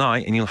I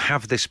tonight, and you'll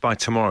have this by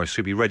tomorrow, so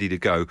you'll be ready to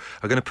go,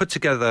 are going to put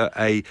together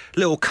a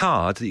little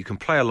card that you can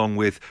play along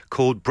with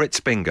called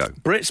Brits Bingo.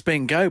 Brits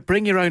Bingo,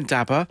 bring your own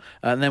dabber,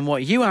 and then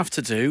what you have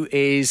to do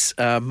is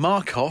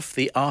mark off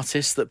the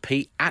artist that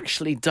Pete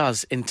actually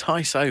does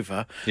entice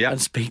over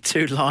and speak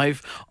to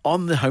live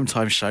on the Home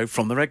Time show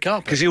from the red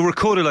carpet. Because he'll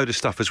record a load of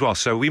stuff as well,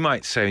 so we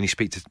might say only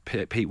speak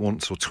to Pete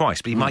once or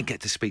twice, but he might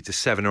get to speak to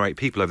 7 or 8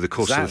 people over the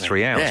course of the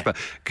 3 hours. Yeah. But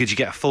could you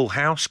get a full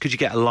house? Could you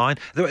get a line?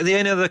 Are there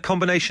any other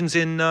combinations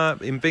in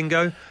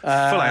bingo? Full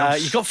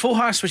house? You've got full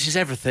house, which is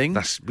everything.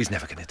 He's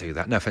never going to do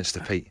that. No offence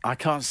to Pete. I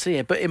can't see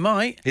it, but it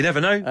might. You never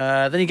know.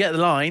 Then you get the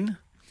line.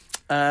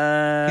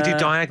 You do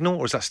diagonal,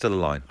 or is that still a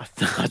line?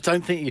 I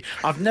don't think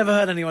I've never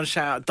heard anyone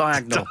shout out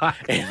diagonal.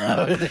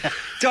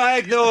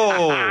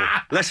 Diagonal!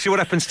 Let's see what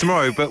happens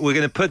tomorrow, but we're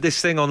going to put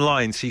this thing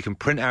online so you can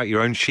print out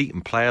your own sheet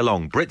and play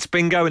along. Brits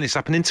Bingo, and it's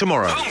happening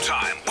tomorrow. Home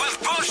Time with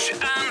Bush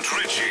and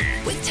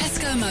Richie. With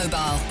Tesco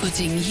Mobile,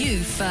 putting you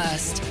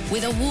first.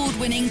 With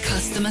award-winning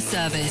customer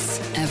service.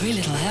 Every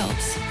little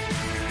helps.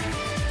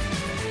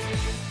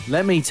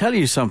 Let me tell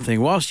you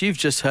something. Whilst you've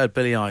just heard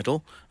Billy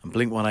Idol and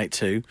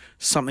Blink-182,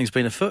 something's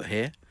been afoot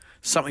here.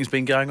 Something's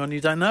been going on you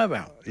don't know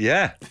about.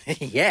 Yeah.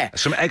 Yeah.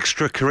 Some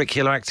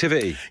extracurricular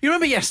activity. You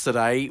remember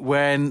yesterday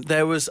when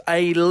there was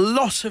a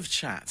lot of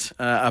chat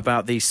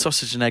about the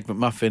sausage and egg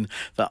McMuffin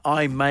that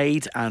I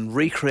made and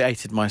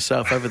recreated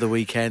myself over the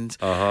weekend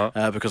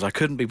because I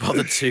couldn't be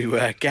bothered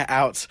to get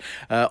out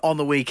on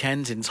the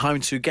weekend in time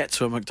to get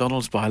to a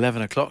McDonald's by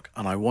 11 o'clock,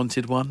 and I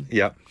wanted one.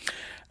 Yeah.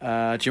 Do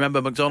you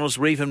remember McDonald's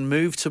were even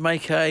moved to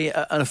make an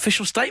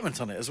official statement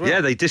on it as well? Yeah,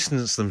 they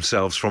distanced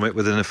themselves from it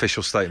with an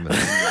official statement.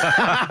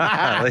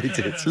 They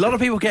did. A lot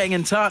of people getting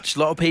in touch, a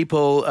lot of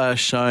people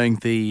showing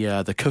the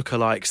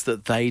cookalikes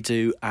that they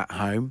do at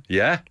home.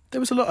 Yeah?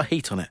 There was a lot of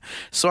heat on it.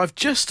 So I've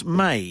just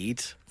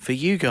made, for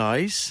you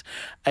guys,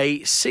 a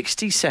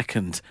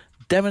 60-second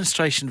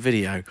demonstration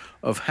video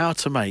of how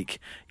to make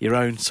your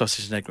own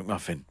sausage and egg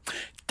McMuffin.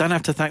 Don't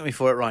have to thank me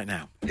for it right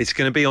now. It's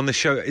going to be on the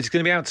show. It's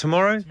going to be out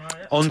tomorrow.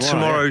 On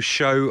tomorrow's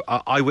show,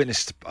 I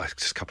witnessed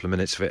just a couple of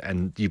minutes of it,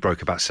 and you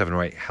broke about 7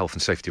 or 8 health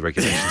and safety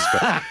regulations.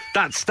 But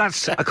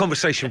that's a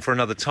conversation for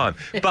another time.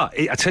 But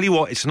I tell you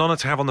what, it's an honour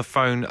to have on the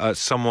phone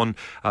someone,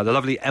 the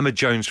lovely Emma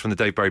Jones from the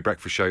Dave Berry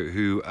Breakfast Show,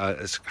 who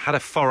has had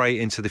a foray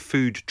into the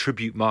food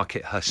tribute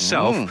market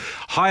herself.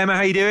 Hi, Emma.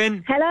 How you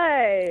doing?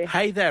 Hello.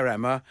 Hey there,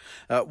 Emma.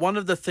 One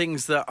of the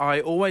things that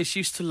I always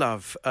used to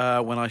love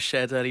when I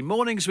shared early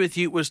mornings with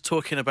you was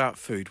talking about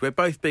food. We're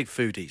both big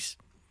foodies.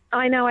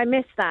 I know, I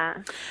missed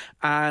that.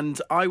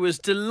 And I was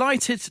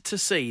delighted to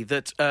see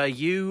that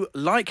you,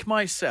 like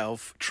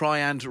myself, try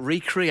and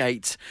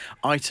recreate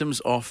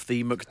items off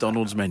the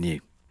McDonald's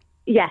menu.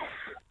 Yes.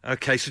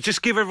 Okay, so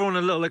just give everyone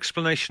a little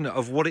explanation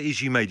of what it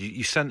is you made.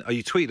 You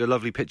tweeted a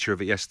lovely picture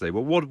of it yesterday.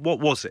 Well, what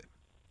was it?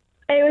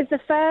 It was the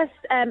first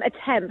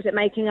attempt at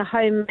making a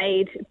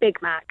homemade Big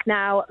Mac.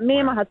 Now, me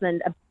and my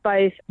husband are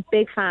both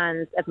big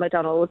fans of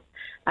McDonald's,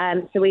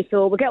 so we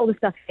thought we'll get all the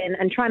stuff in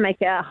and try and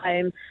make it at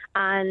home.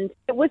 And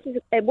it was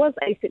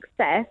a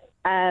success.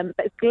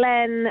 But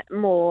Glenn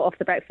Moore off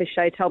the Breakfast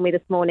Show told me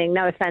this morning,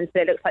 no offence,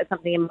 but it looks like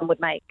something your mum would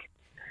make.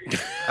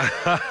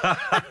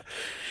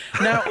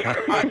 Now,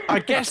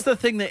 I guess the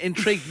thing that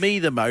intrigued me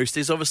the most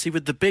is obviously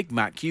with the Big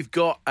Mac, you've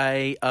got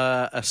a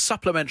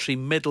supplementary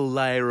middle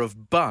layer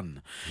of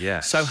bun.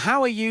 Yes. So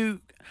how are you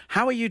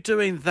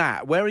doing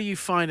that? Where are you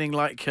finding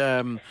like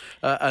a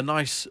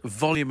nice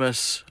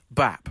voluminous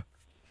bap?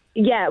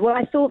 Yeah, well,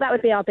 I thought that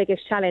would be our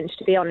biggest challenge,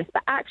 to be honest.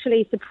 But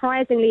actually,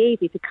 surprisingly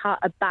easy to cut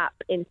a bap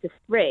into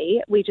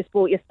 3. We just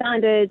bought your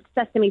standard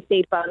sesame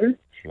seed buns,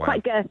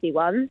 quite girthy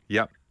ones.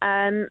 Yep.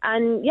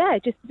 And yeah,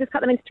 just cut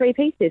them into 3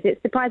 pieces.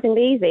 It's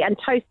surprisingly easy. And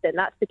toast them,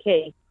 that's the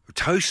key.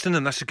 Toasting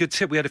them, that's a good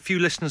tip. We had a few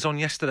listeners on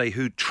yesterday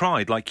who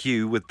tried, like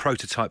you, with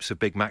prototypes of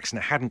Big Macs and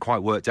it hadn't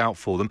quite worked out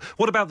for them.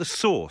 What about the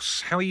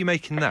sauce? How are you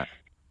making that?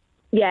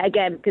 Yeah,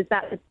 again, because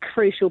that's a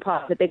crucial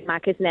part of the Big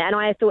Mac, isn't it? And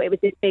I thought it was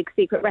this big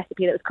secret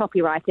recipe that was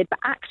copyrighted, but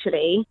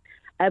actually,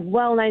 a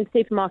well-known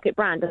supermarket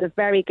brand does a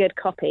very good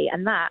copy,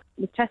 and that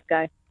was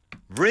Tesco.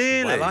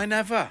 Really? Well, I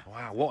never.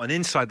 Wow, what an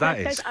insight that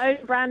Tesco's is. own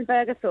brand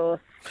burger sauce.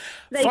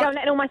 There you go, I'm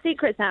letting all my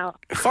secrets out.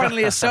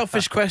 Finally, a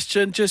selfish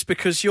question, just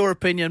because your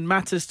opinion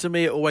matters to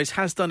me. It always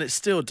has done, it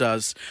still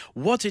does.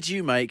 What did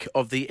you make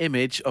of the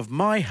image of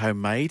my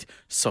homemade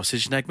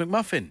sausage and egg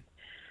McMuffin?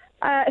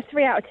 A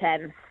 3 out of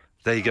 10.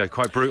 There you go,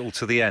 quite brutal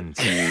to the end.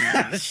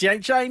 She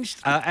ain't changed.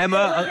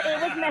 Emma...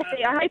 It was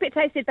messy. I hope it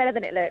tasted better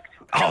than it looked.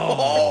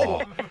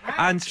 Oh!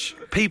 And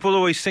people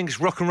always think it's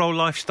rock and roll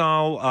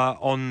lifestyle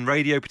on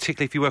radio,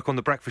 particularly if you work on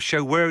The Breakfast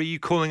Show. Where are you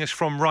calling us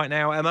from right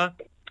now, Emma?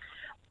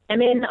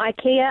 I'm in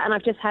IKEA and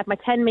I've just had my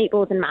 10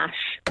 meatballs and mash.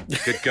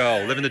 Good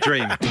girl, living the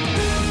dream. The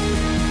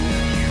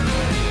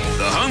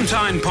Home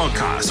Time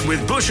Podcast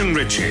with Bush and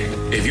Richie.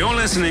 If you're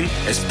listening,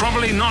 it's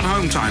probably not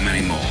Home Time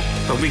anymore,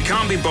 but we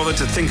can't be bothered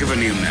to think of a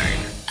new name.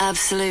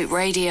 Absolute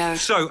Radio.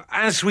 So,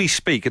 as we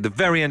speak, at the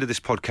very end of this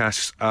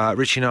podcast,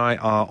 Richie and I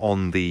are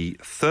on the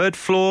 3rd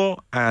floor,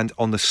 and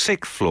on the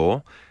 6th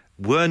floor,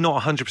 we're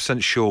not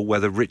 100% sure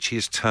whether Richie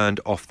has turned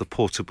off the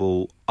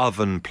portable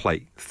oven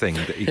plate thing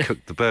that he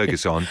cooked the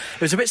burgers on.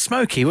 It was a bit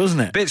smoky,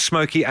 wasn't it? Bit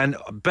smoky, and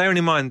bearing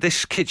in mind,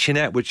 this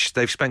kitchenette, which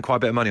they've spent quite a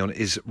bit of money on,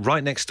 is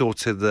right next door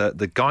to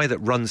the guy that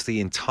runs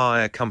the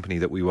entire company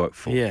that we work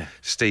for,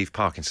 Steve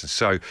Parkinson.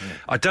 So,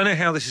 I don't know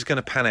how this is going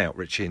to pan out,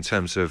 Richie, in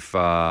terms of...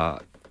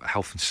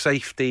 health and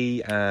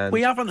safety, and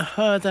we haven't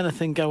heard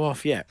anything go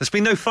off yet. There's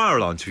been no fire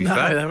alarm, to be fair.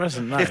 No, there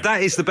hasn't. No. If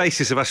that is the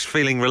basis of us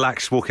feeling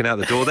relaxed walking out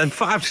the door, then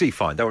absolutely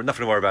fine. Nothing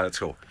to worry about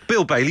at all.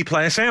 Bill Bailey,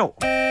 play us out.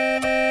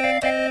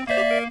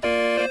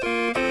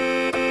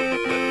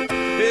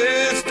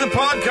 It's the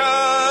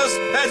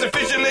podcast has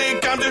officially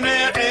come to an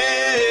end.